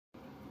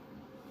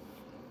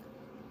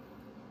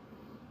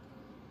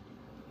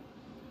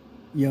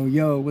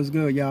Yo, what's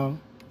good, y'all?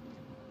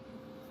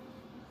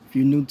 If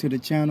you're new to the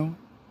channel,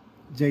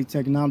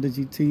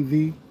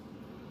 JayeteknologyTV,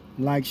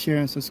 like, share,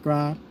 and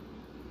subscribe.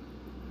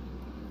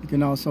 You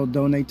can also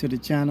donate to the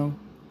channel.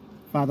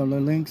 Follow the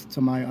links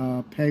to my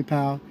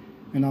PayPal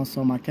and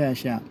also my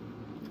Cash App.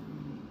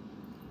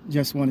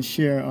 Just want to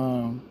share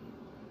a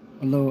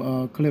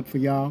little clip for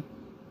y'all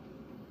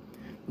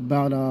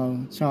about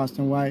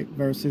Charleston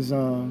versus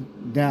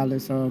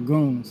Dallas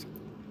Goons.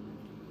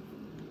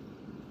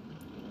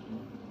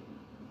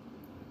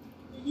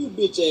 You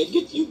bitch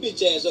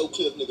ass Oak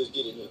Cliff niggas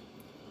get in here.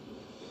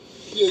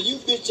 Yeah, you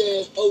bitch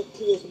ass Oak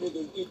Cliff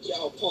niggas get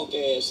y'all punk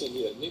ass in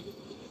here, nigga.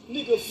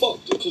 Nigga,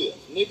 fuck the Cliff,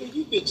 nigga.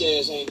 You bitch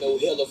ass ain't no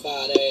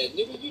hellified ass,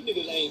 nigga. You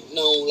niggas ain't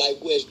known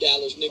like West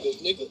Dallas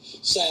niggas, nigga.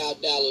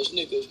 South Dallas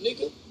niggas,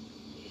 nigga.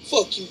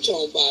 Fuck you,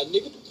 talking about,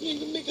 nigga.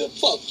 Nigga,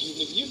 fuck you,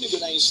 nigga. You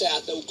niggas ain't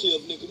South Oak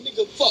Cliff, nigga.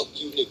 Nigga, fuck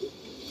you, nigga.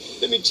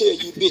 Let me tell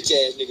you, bitch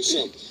ass nigga,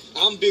 something.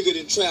 I'm bigger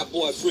than Trap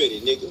Boy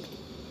Freddy, nigga.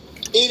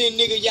 Any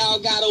nigga y'all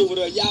got over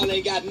there, y'all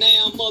ain't got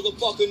now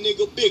motherfucking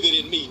nigga bigger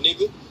than me,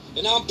 nigga.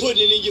 And I'm putting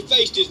it in your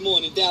face this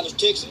morning, Dallas,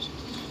 Texas.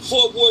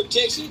 Fort Worth,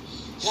 Texas.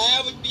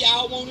 However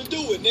y'all want to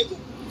do it, nigga.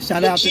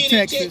 Shout out to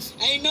Texas.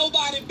 Ain't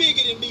nobody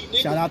bigger than me,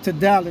 nigga. Shout out to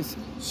Dallas.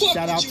 Shout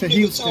out to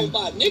Houston.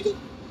 About, nigga.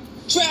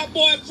 Trap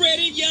Boy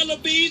Freddy, Yellow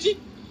Beezy.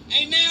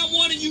 Ain't now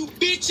one of you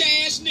bitch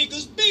ass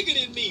niggas bigger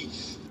than me.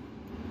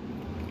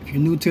 If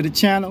you're new to the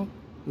channel,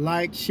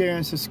 like, share,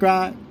 and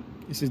subscribe.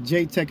 This is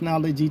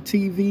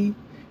JayeteknologyTV.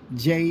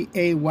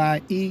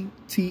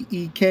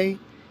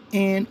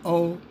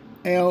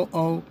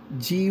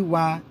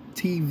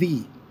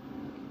 JayeteknologyTV.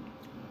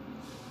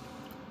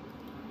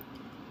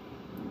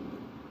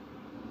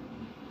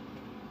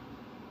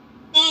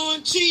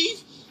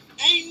 Chief,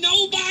 ain't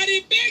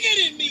nobody bigger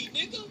than me,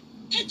 nigga.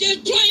 That's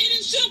just plain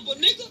and simple,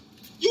 nigga.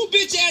 You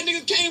bitch ass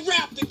nigga can't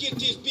rap to get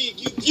this big.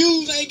 You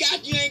views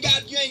you ain't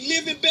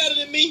living better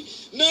than me.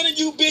 None of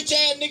you bitch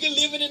ass nigga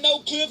living in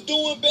Oak Cliff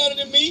doing better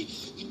than me.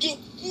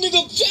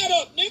 Nigga, shut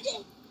up,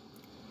 nigga.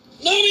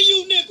 None of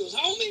you niggas,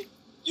 homie.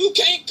 You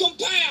can't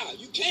compare.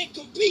 You can't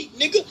compete,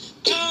 nigga.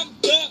 I'm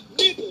the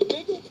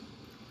nigga.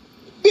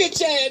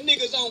 Bitch ass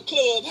niggas on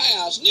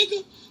Clubhouse,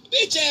 nigga.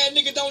 Bitch ass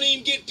nigga don't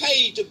even get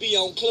paid to be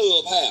on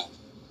Clubhouse.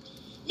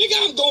 Nigga,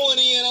 I'm going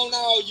in on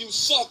all you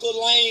sucker,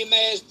 lame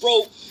ass,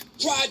 broke,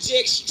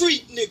 Project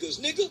Street niggas,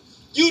 nigga.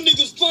 You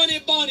niggas funny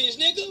bunnies,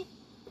 nigga.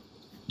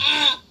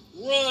 I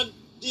run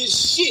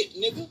this shit,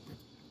 nigga.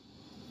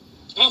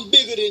 I'm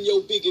bigger than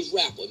your biggest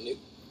rapper, nigga.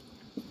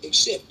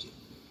 Accept it.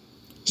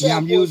 Yeah,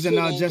 I'm using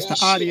just the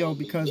audio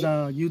because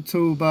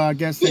YouTube, I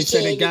guess they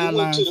said the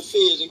guidelines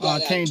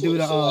can't do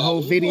the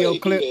whole video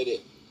clip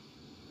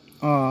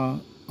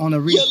on a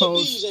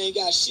repost. Ain't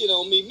got shit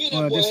on me.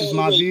 This is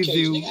my view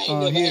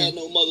here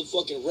no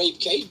motherfucking rape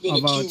case.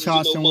 Of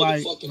Charleston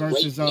White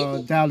versus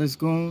Dallas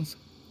Goons.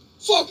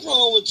 Fuck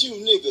wrong with you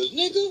niggas,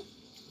 nigga?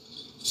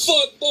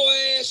 Fuck boy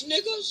ass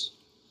niggas.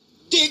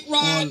 Dick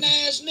riding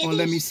ass niggas. Or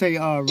let me say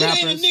rappers.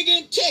 It ain't a nigga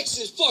in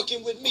Texas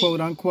fucking with me.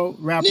 Quote unquote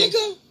rappers.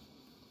 Nigga.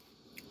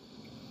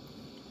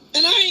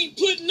 And I ain't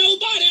putting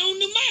nobody on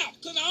the map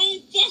because I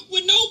don't fuck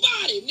with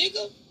nobody,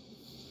 nigga.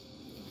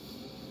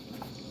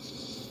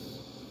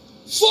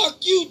 Fuck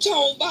you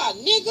talking about,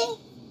 nigga.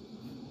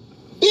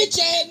 Bitch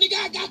ass nigga,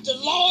 I got the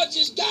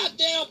largest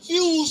goddamn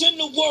views in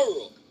the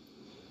world.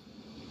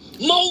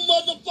 More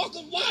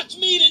motherfuckers watch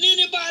me than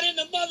anybody in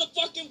the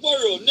motherfucking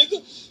world,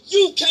 nigga.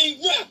 You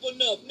can't rap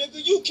enough,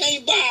 nigga. You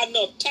can't buy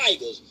enough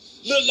tigers,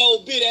 little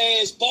old bit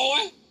ass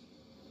boy.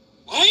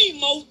 I ain't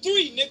Mo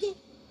 3, nigga.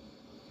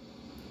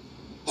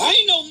 I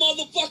ain't no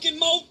motherfucking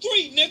Mo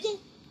 3, nigga.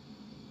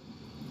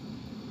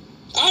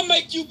 I'll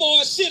make you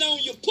boys sit on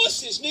your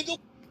pussies, nigga.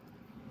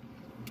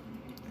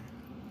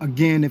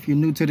 Again, if you're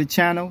new to the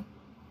channel,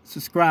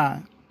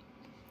 subscribe.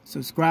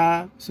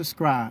 Subscribe.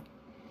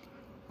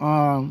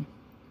 I'm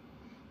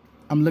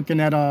looking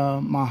at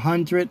my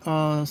 100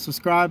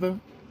 subscriber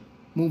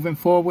moving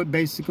forward,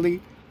 basically.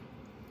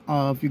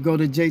 If you go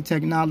to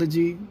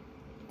Jayeteknology,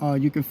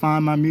 you can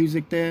find my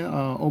music there,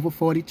 over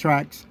 40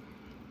 tracks.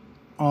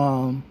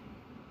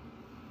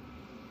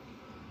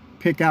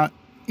 Pick out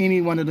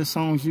any one of the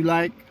songs you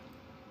like.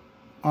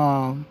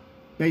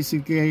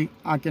 Basically,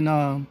 I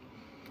can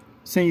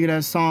send you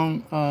that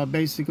song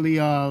basically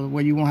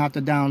where you won't have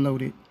to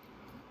download it.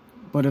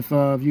 But if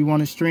you want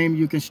to stream,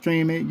 you can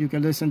stream it. You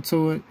can listen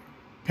to it,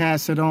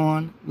 pass it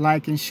on,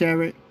 like and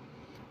share it.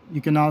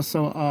 You can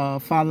also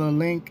follow the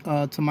link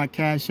to my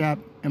Cash App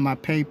and my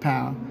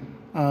PayPal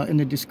in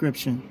the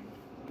description.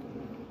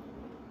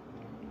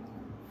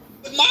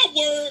 My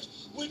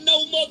words with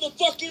no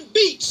motherfucking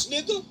beats,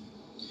 nigga.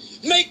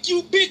 Make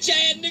you bitch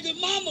ass nigga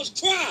mamas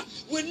cry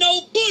with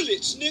no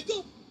bullets,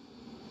 nigga.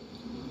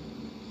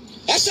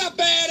 That's how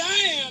bad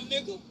I am,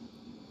 nigga.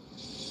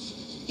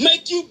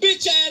 Make you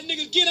bitch ass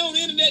niggas get on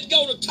the internet and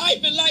go to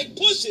typing like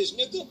pussies,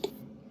 nigga.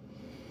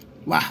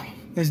 Wow,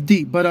 that's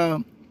deep.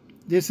 But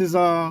this is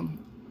a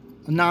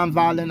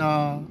non-violent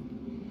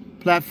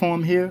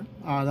platform here.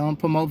 I don't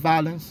promote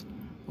violence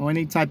or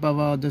any type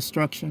of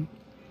destruction.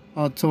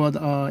 toward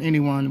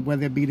anyone,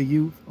 whether it be the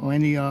youth or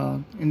any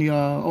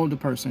older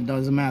person.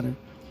 Doesn't matter.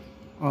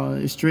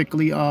 It's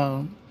strictly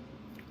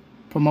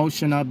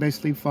promotion,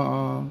 basically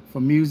for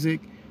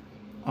music,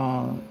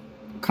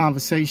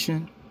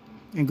 conversation,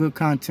 and good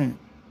content.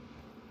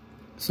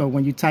 So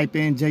when you type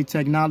in J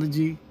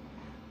Technology,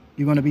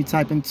 you're going to be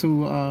typing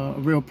to a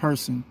real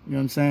person. You know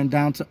what I'm saying?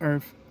 Down to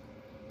earth,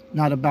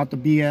 not about the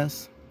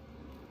BS.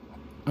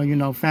 You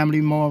know,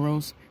 family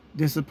morals,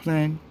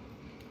 discipline.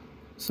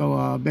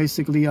 So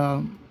basically,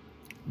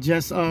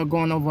 just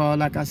going over,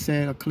 like I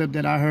said, a clip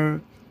that I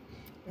heard.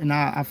 And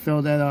I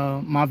feel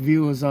that my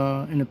viewers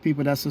and the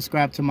people that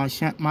subscribe to my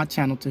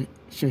channel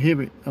should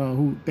hear it,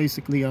 who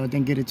basically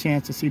didn't get a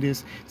chance to see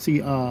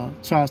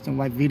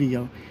Charleston.W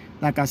video.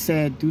 Like I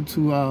said, due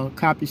to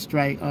copy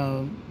strike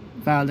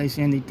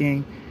violation,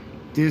 anything,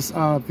 this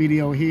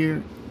video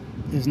here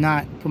is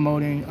not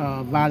promoting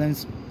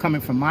violence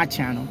coming from my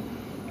channel.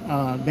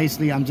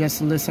 Basically, I'm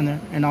just a listener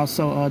and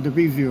also the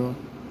reviewer.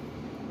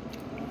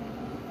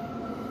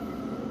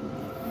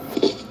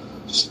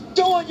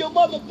 Doing your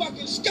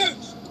motherfucking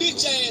skirts,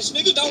 bitch ass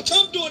nigga. Don't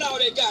come doing all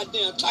that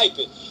goddamn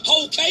typing.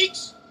 Whole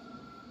cakes.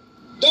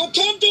 Don't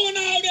come doing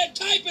all that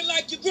typing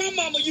like your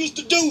grandmama used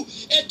to do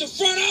at the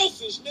front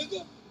office,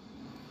 nigga.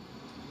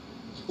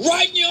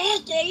 Writing your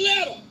uncle a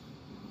letter.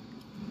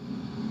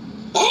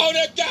 All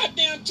that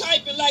goddamn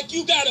typing like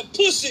you got a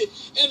pussy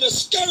and a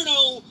skirt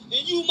on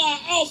and you my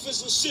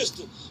office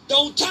assistant.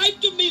 Don't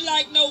type to me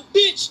like no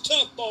bitch,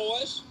 tough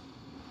boys.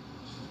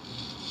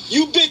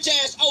 You bitch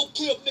ass Oak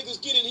Cliff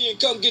niggas, get in here and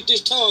come get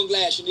this tongue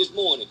lashing this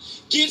morning.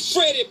 Get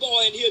Freddie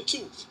boy in here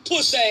too.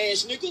 Puss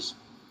ass niggas.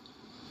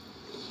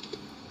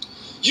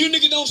 You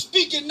niggas don't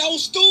speak in no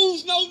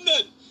schools, no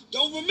nothing.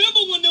 Don't remember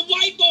when them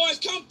white boys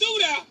come through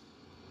there.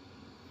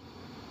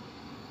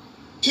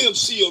 Pimp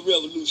C a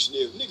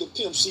revolutionary. Nigga,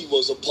 Pimp C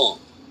was a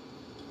punk.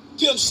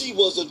 Pimp C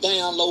was a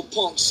down low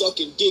punk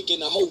sucking dick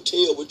in a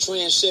hotel with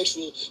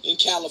transsexuals in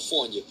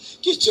California.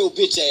 Get your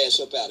bitch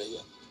ass up out of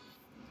here.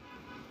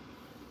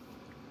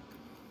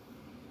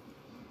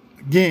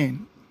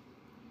 Again,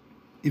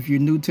 if you're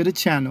new to the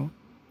channel,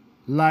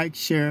 like,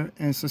 share,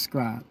 and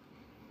subscribe.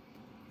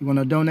 You want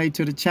to donate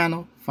to the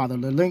channel, follow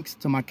the links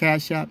to my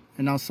Cash App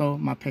and also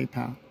my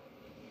PayPal.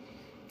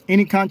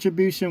 Any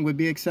contribution would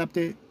be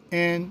accepted,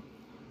 and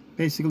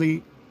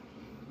basically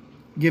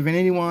giving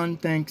anyone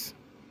thanks,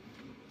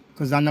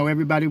 because I know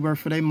everybody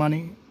works for their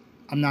money.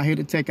 I'm not here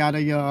to take out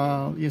of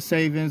your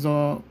savings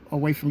or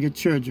away from your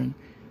children.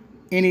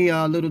 Any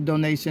little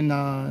donation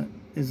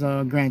is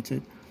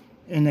granted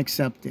and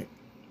accepted.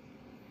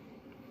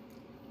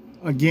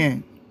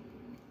 Again,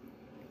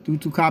 due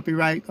to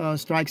copyright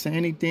strikes or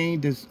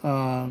anything that's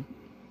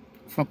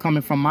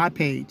coming from my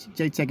page,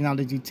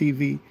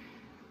 JayeteknologyTV,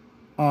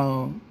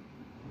 I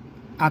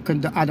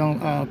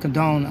don't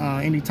condone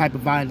any type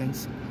of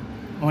violence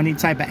or any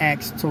type of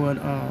acts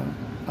toward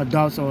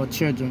adults or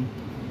children.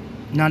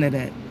 None of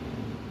that.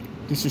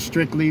 This is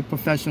strictly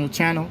professional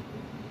channel.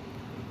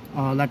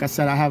 Like I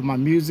said, I have my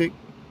music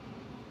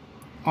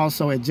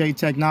also at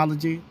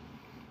JayeTechnology.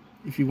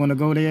 If you want to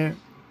go there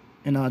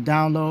and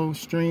download,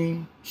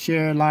 stream,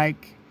 share,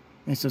 like,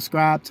 and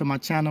subscribe to my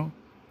channel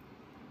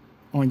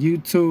on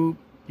YouTube.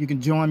 You can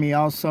join me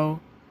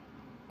also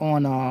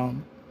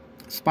on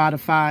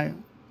Spotify.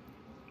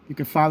 You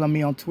can follow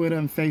me on Twitter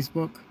and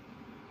Facebook.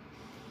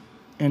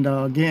 And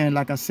again,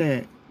 like I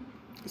said,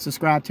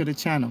 subscribe to the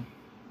channel.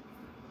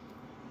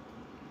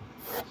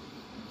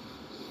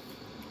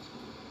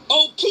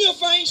 Oak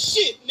Cliff ain't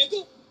shit,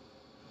 nigga.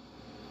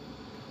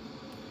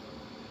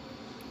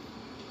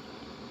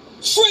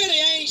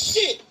 Freddie ain't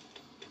shit.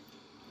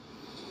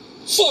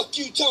 Fuck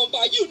you talking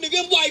about. You nigga,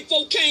 them white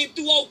folk came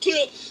through Oak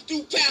Cliff,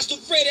 through Pastor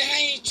Freddie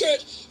Haynes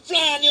Church,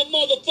 flying their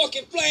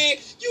motherfucking flag.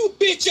 You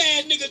bitch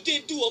ass niggas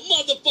didn't do a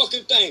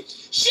motherfucking thing.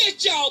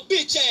 Shut y'all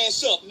bitch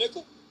ass up,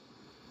 nigga.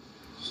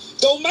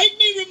 Don't make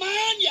me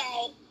remind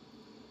y'all.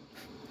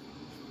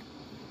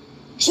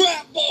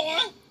 Trap boy,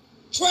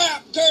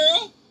 trap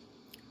girl,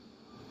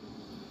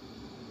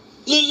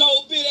 little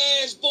old bit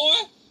ass boy.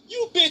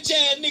 You bitch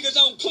ass niggas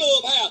on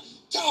Clubhouse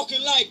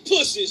talking like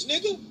pussies,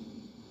 nigga.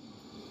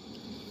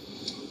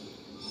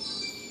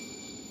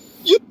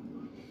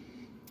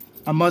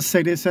 I must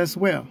say this as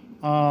well.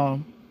 I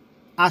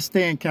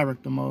stay in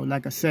character mode.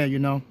 Like I said, you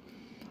know,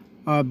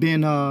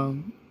 being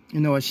you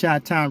know, a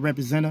Chi-Town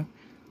representative,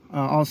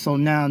 also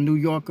now New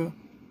Yorker.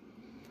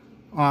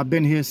 I've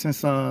been here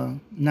since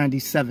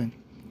 '97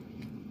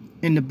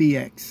 in the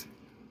BX,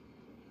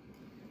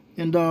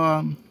 and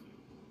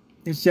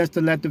it's just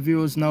to let the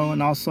viewers know,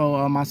 and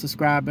also my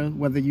subscribers,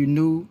 whether you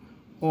new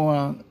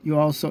or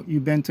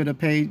you've been to the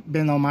page,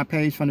 been on my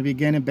page from the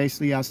beginning.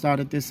 Basically, I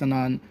started this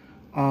in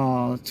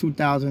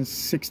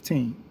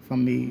 2016,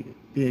 from me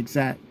be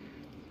exact.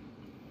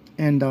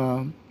 And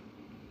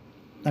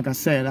like I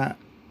said,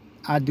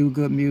 I do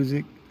good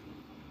music,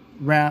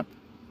 rap,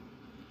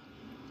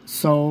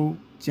 soul,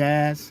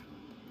 jazz,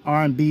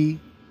 R&B,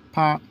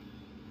 pop.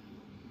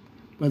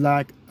 But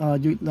like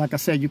I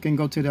said, you can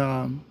go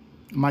to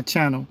my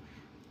channel,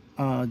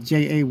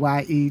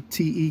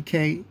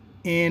 JayeteknologyTV,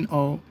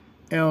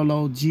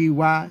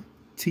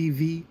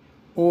 JayeteknologyTV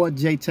or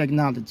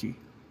JayeTechnology.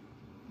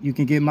 You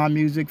can get my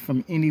music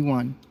from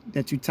anyone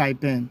that you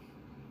type in.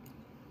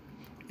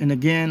 And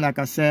again, like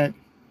I said,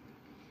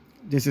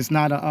 this is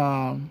not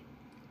a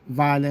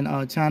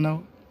violent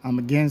channel. I'm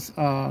against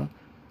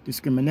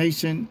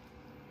discrimination.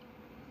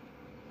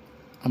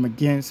 I'm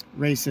against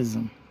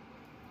racism.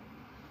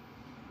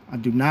 I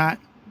do not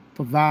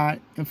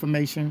provide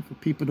information for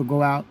people to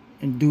go out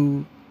and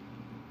do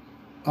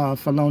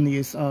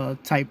felonious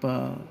type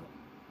of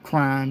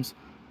crimes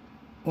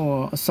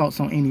or assaults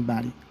on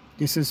anybody.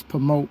 This is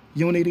promote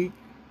unity.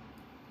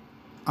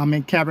 I'm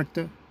in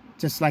character,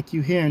 just like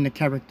you hearing the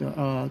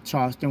character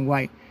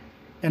Charleston,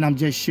 and I'm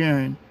just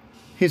sharing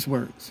his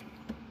words.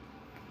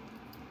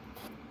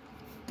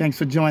 Thanks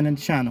for joining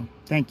the channel.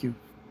 Thank you.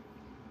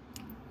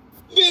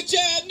 Bitch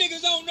ass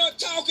niggas on there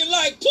talking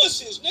like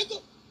pussies,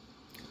 nigga.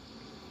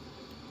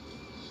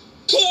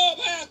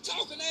 Clubhouse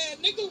talking ass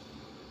nigga.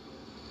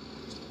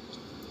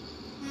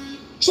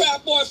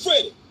 Trap boy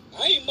Freddy.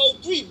 I ain't Mo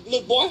 3,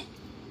 little boy.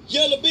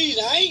 Yellow Bees,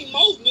 I ain't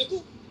Mo,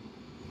 nigga.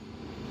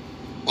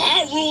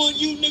 I ruin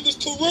you niggas'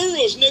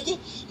 careers, nigga.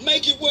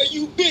 Make it where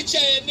you bitch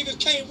ass niggas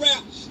can't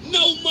rap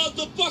no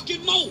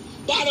motherfucking more.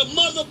 By the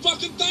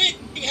motherfucking thing,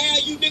 how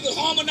you niggas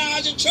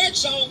harmonizing church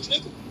songs,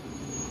 nigga.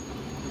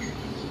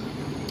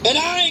 And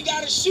I ain't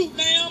gotta shoot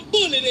now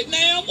bullet at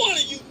now one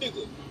of you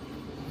niggas.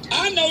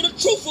 I know the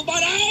truth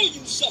about all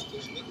you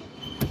suckers, nigga.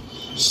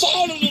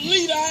 Follow the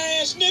leader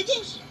ass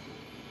niggas.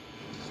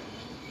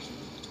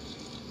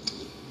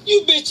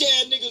 You bitch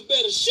ass niggas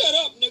better shut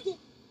up, nigga.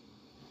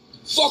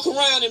 Fuck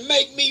around and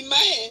make me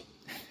mad.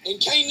 And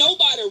can't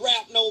nobody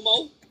rap no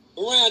more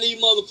around these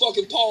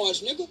motherfucking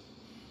parts, nigga.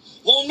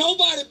 Won't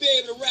nobody be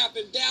able to rap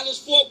in Dallas,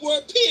 Fort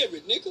Worth,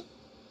 period, nigga.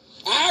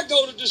 I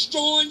go to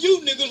destroying you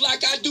niggas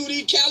like I do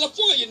these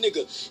California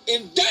niggas.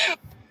 And damn.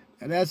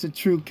 And that's a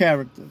true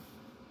character.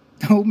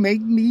 Don't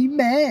make me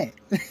mad.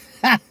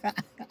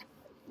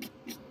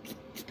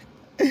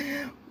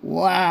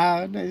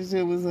 Wow, that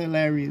shit was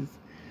hilarious.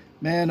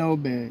 Man, oh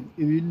man.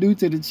 If you're new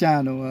to the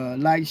channel,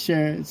 like,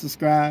 share, and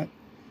subscribe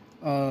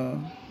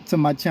to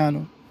my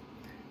channel.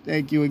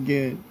 Thank you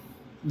again.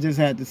 Just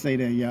had to say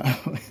that, y'all.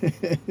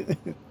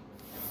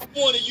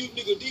 One of you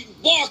niggas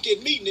didn't bark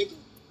at me, nigga.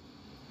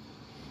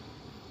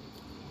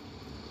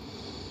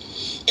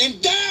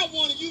 And die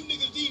one of you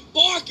niggas didn't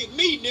bark at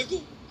me,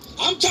 nigga.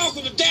 I'm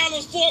talking to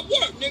Dallas, Fort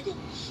Worth, nigga.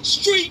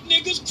 Street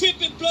niggas,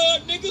 Crippin'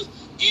 Blood niggas,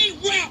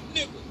 and rap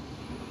niggas.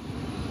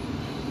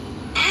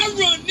 I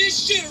run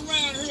this shit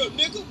around here,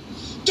 nigga.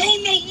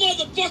 Don't no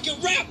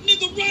motherfucking rap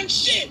nigga run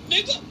shit,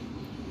 nigga.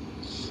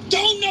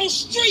 Don't no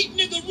street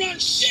nigga run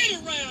shit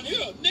around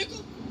here,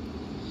 nigga.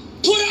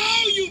 Put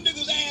all you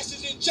niggas'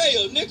 asses in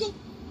jail, nigga.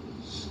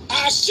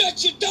 I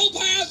shut your dope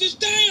houses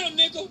down,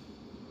 nigga.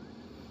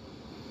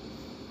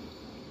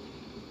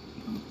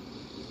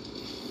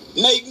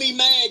 Make me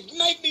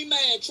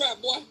mad,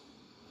 trap boy.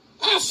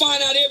 I'll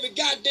find out every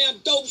goddamn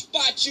dope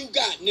spot you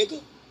got, nigga.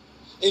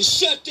 And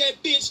shut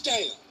that bitch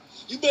down.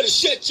 You better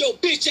shut your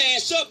bitch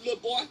ass up, little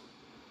boy.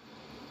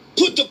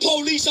 Put the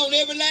police on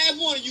every last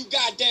one of you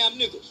goddamn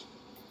niggas.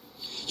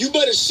 You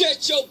better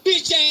shut your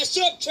bitch ass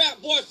up,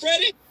 trap boy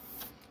Freddy.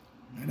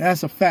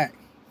 That's a fact.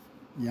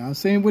 Y'all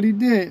seen what he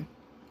did.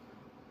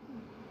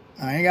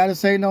 I ain't gotta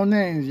say no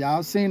names.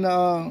 Y'all seen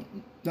the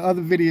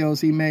other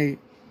videos he made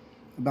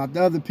about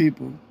the other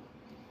people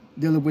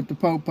dealing with the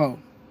po-po.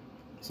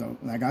 So,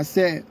 like I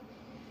said,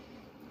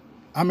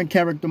 I'm in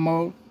character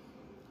mode.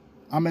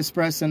 I'm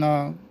expressing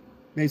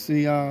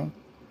basically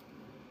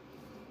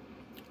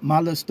my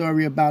little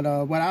story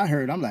about what I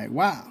heard. I'm like,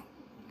 wow,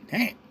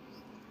 damn,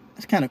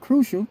 that's kind of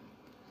crucial.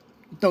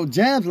 You throw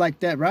jabs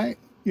like that, right?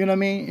 You know what I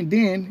mean? And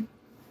then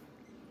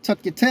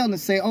tuck your tail and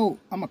say, oh,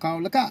 I'm gonna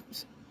call the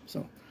cops.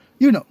 So,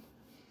 you know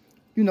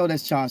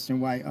that's Charleston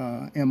White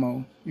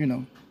MO. You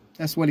know,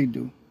 that's what he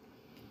do.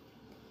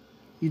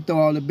 He throw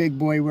all the big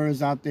boy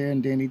words out there,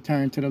 and then he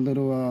turn to the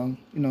little,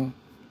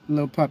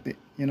 little puppet.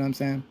 You know what I'm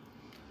saying?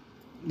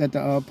 Let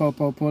the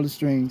po-po pull the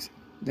strings.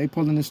 They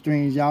pulling the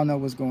strings. Y'all know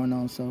what's going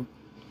on. So,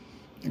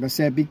 like I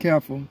said, be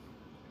careful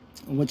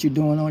of what you're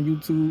doing on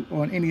YouTube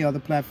or on any other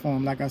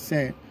platform. Like I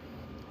said,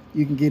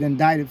 you can get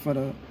indicted for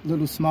the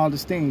little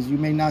smallest things. You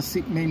may not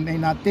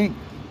think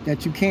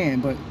that you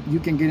can, but you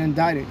can get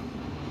indicted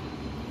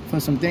for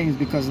some things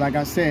because, like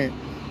I said,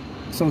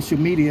 social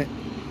media,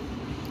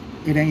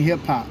 it ain't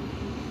hip-hop.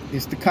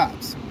 It's the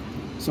cops.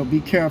 So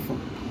be careful.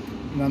 You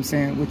know what I'm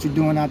saying? What you're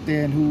doing out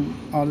there and who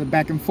all the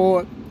back and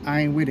forth, I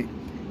ain't with it.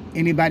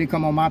 Anybody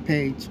come on my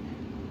page,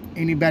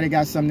 anybody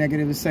got something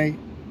negative to say,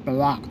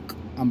 block.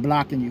 I'm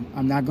blocking you.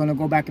 I'm not going to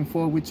go back and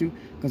forth with you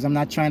because I'm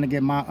not trying to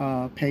get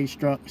my page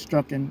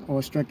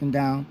stricken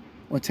down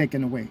or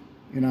taken away.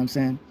 You know what I'm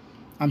saying?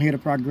 I'm here to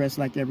progress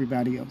like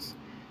everybody else.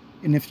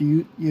 And if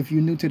you're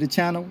new to the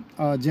channel,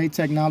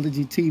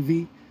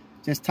 JayeteknologyTV,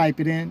 just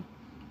type it in.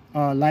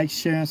 Like,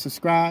 share, and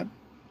subscribe.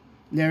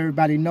 Let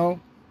everybody know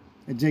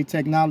that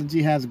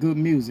JayeTechnology has good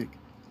music.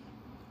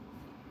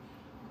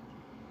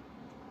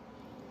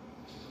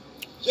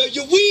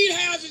 Your weed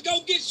houses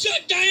gonna get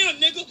shut down,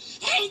 nigga.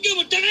 I don't give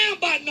a damn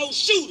about no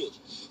shooters.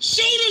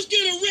 Shooters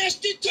get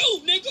arrested too,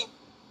 nigga.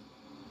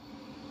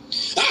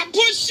 I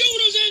put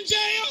shooters in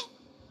jail.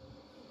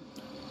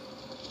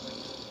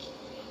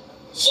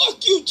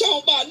 Fuck you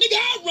talking about, nigga.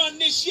 I run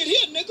this shit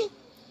here, nigga.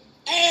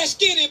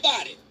 Ask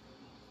anybody.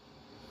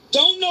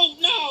 Don't know,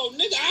 no,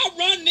 nigga. I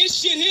run this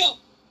shit here.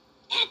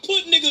 I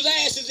put niggas'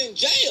 asses in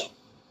jail.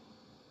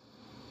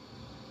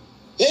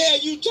 Hell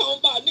you talking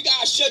about, nigga,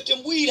 I shut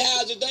them weed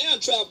houses down,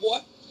 trap boy.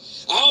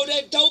 All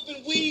that dope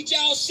and weed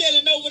y'all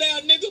selling over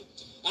there, nigga.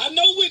 I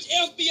know which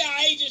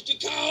FBI agents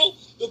to call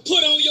to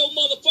put on your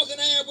motherfucking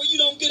ass where you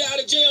don't get out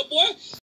of jail, boy.